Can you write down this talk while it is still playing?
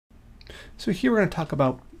So here we're going to talk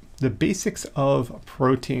about the basics of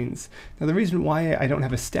proteins. Now the reason why I don't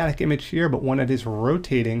have a static image here, but one that is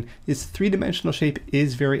rotating, is three-dimensional shape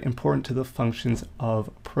is very important to the functions of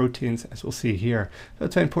proteins, as we'll see here. So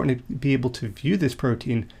it's very important to be able to view this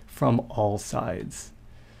protein from all sides.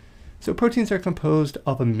 So proteins are composed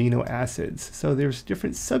of amino acids. So there's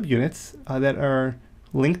different subunits that are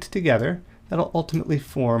linked together that'll ultimately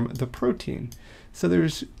form the protein. So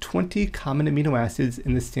there's 20 common amino acids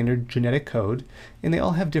in the standard genetic code, and they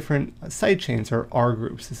all have different side chains, or R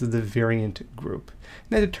groups. This is the variant group. And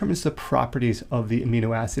that determines the properties of the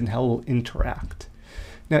amino acid and how it will interact.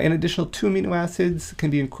 Now, an additional 2 amino acids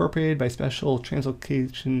can be incorporated by special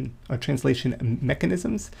translation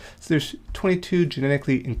mechanisms. So there's 22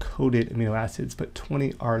 genetically encoded amino acids, but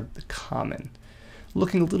 20 are the common.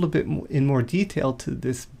 Looking a little bit in more detail to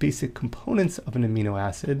this basic components of an amino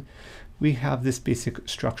acid, we have this basic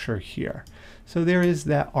structure here. So there is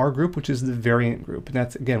that R group, which is the variant group, and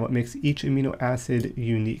that's again what makes each amino acid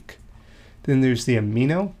unique. Then there's the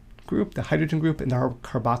amino group, the hydrogen group, and the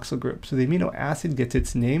carboxyl group. So the amino acid gets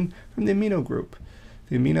its name from the amino group,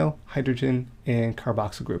 the amino, hydrogen, and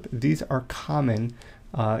carboxyl group. These are common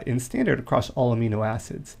in standard across all amino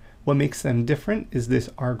acids. What makes them different is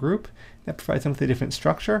this R group that provides them with a different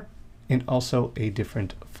structure and also a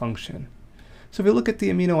different function. So if we look at the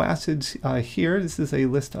amino acids here, this is a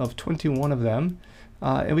list of 21 of them,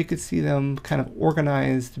 and we could see them kind of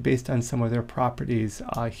organized based on some of their properties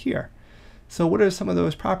here. So what are some of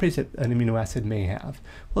those properties that an amino acid may have?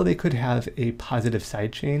 Well, they could have a positive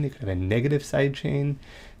side chain, they could have a negative side chain,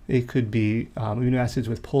 they could be amino acids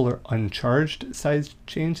with polar uncharged side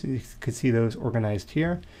chains, you could see those organized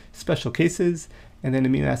here, special cases, and then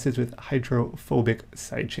amino acids with hydrophobic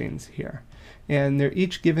side chains here. And they're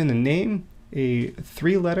each given a name, a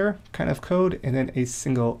 3-letter kind of code, and then a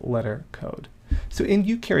single letter code. So in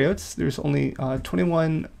eukaryotes, there's only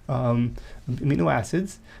 21 amino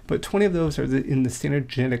acids, but 20 of those are in the standard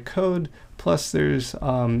genetic code, plus there's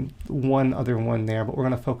one other one there, but we're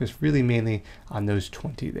going to focus really mainly on those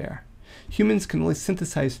 20 there. Humans can only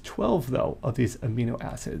synthesize 12, though, of these amino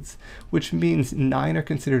acids, which means 9 are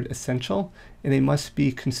considered essential, and they must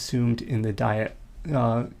be consumed in the diet.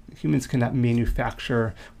 Humans cannot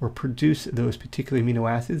manufacture or produce those particular amino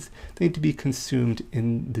acids. They need to be consumed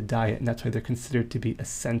in the diet, and that's why they're considered to be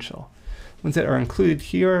essential. Ones that are included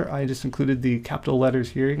here, I just included the capital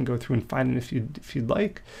letters here. You can go through and find them if you'd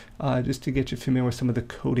like, just to get you familiar with some of the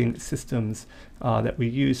coding systems that we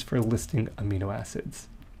use for listing amino acids.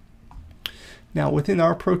 Now, within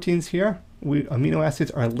our proteins here, amino acids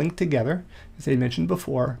are linked together, as I mentioned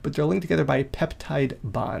before, but they're linked together by peptide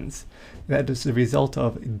bonds. That is the result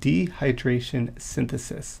of dehydration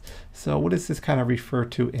synthesis. So what does this kind of refer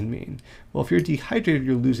to and mean? Well, if you're dehydrated,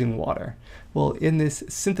 you're losing water. Well, in this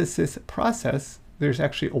synthesis process, there's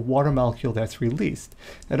actually a water molecule that's released.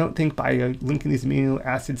 Now, don't think by linking these amino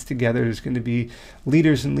acids together, there's going to be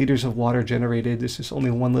liters and liters of water generated. There's just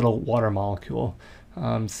only one little water molecule.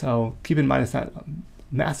 So keep in mind it's not a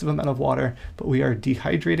massive amount of water, but we are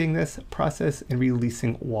dehydrating this process and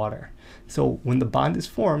releasing water. So when the bond is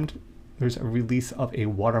formed, there's a release of a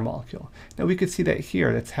water molecule. Now we could see that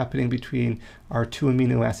here, that's happening between our 2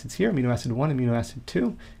 amino acids here, amino acid 1, amino acid 2.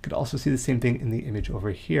 You could also see the same thing in the image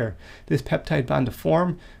over here. This peptide bond to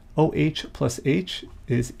form, OH plus H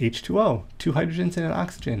is H2O, 2 hydrogens and an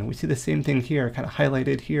oxygen. And we see the same thing here, kind of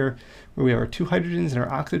highlighted here, where we have our 2 hydrogens and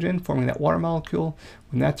our oxygen forming that water molecule.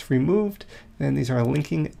 When that's removed, then these are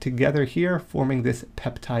linking together here, forming this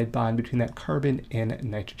peptide bond between that carbon and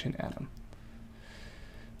nitrogen atom.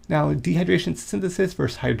 Now, dehydration synthesis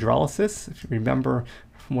versus hydrolysis, if you remember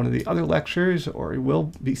from one of the other lectures, or you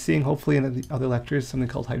will be seeing hopefully in the other lectures, something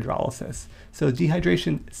called hydrolysis. So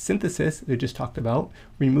dehydration synthesis, we just talked about,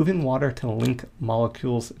 removing water to link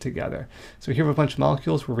molecules together. So here we have a bunch of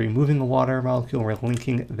molecules, we're removing the water molecule, and we're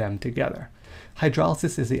linking them together.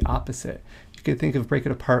 Hydrolysis is the opposite. You could think of break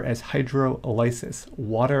it apart as hydrolysis.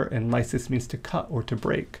 Water and lysis means to cut or to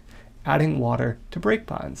break. Adding water to break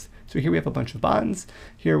bonds. So here we have a bunch of bonds.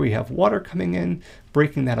 Here we have water coming in,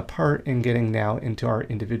 breaking that apart and getting now into our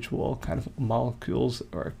individual kind of molecules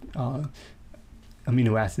or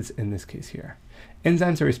amino acids in this case here.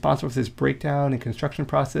 Enzymes are responsible for this breakdown and construction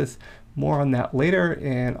process. More on that later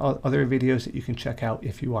and other videos that you can check out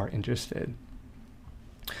if you are interested.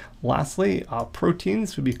 Lastly,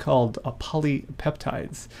 proteins would be called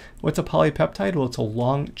polypeptides. What's a polypeptide? Well, it's a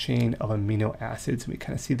long chain of amino acids. We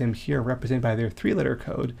kind of see them here represented by their 3-letter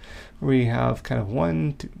code, where we have kind of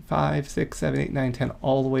 1, 2, 5, 6, 7, 8, 9, 10,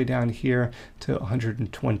 all the way down here to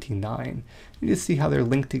 129. You just see how they're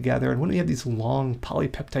linked together. And when we have these long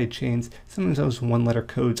polypeptide chains, sometimes those 1-letter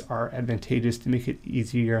codes are advantageous to make it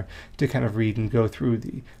easier to kind of read and go through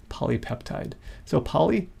the polypeptide. So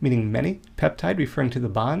poly, meaning many, peptide, referring to the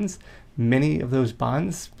bonds. Many of those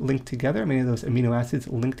bonds linked together, many of those amino acids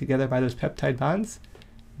linked together by those peptide bonds,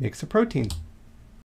 makes a protein.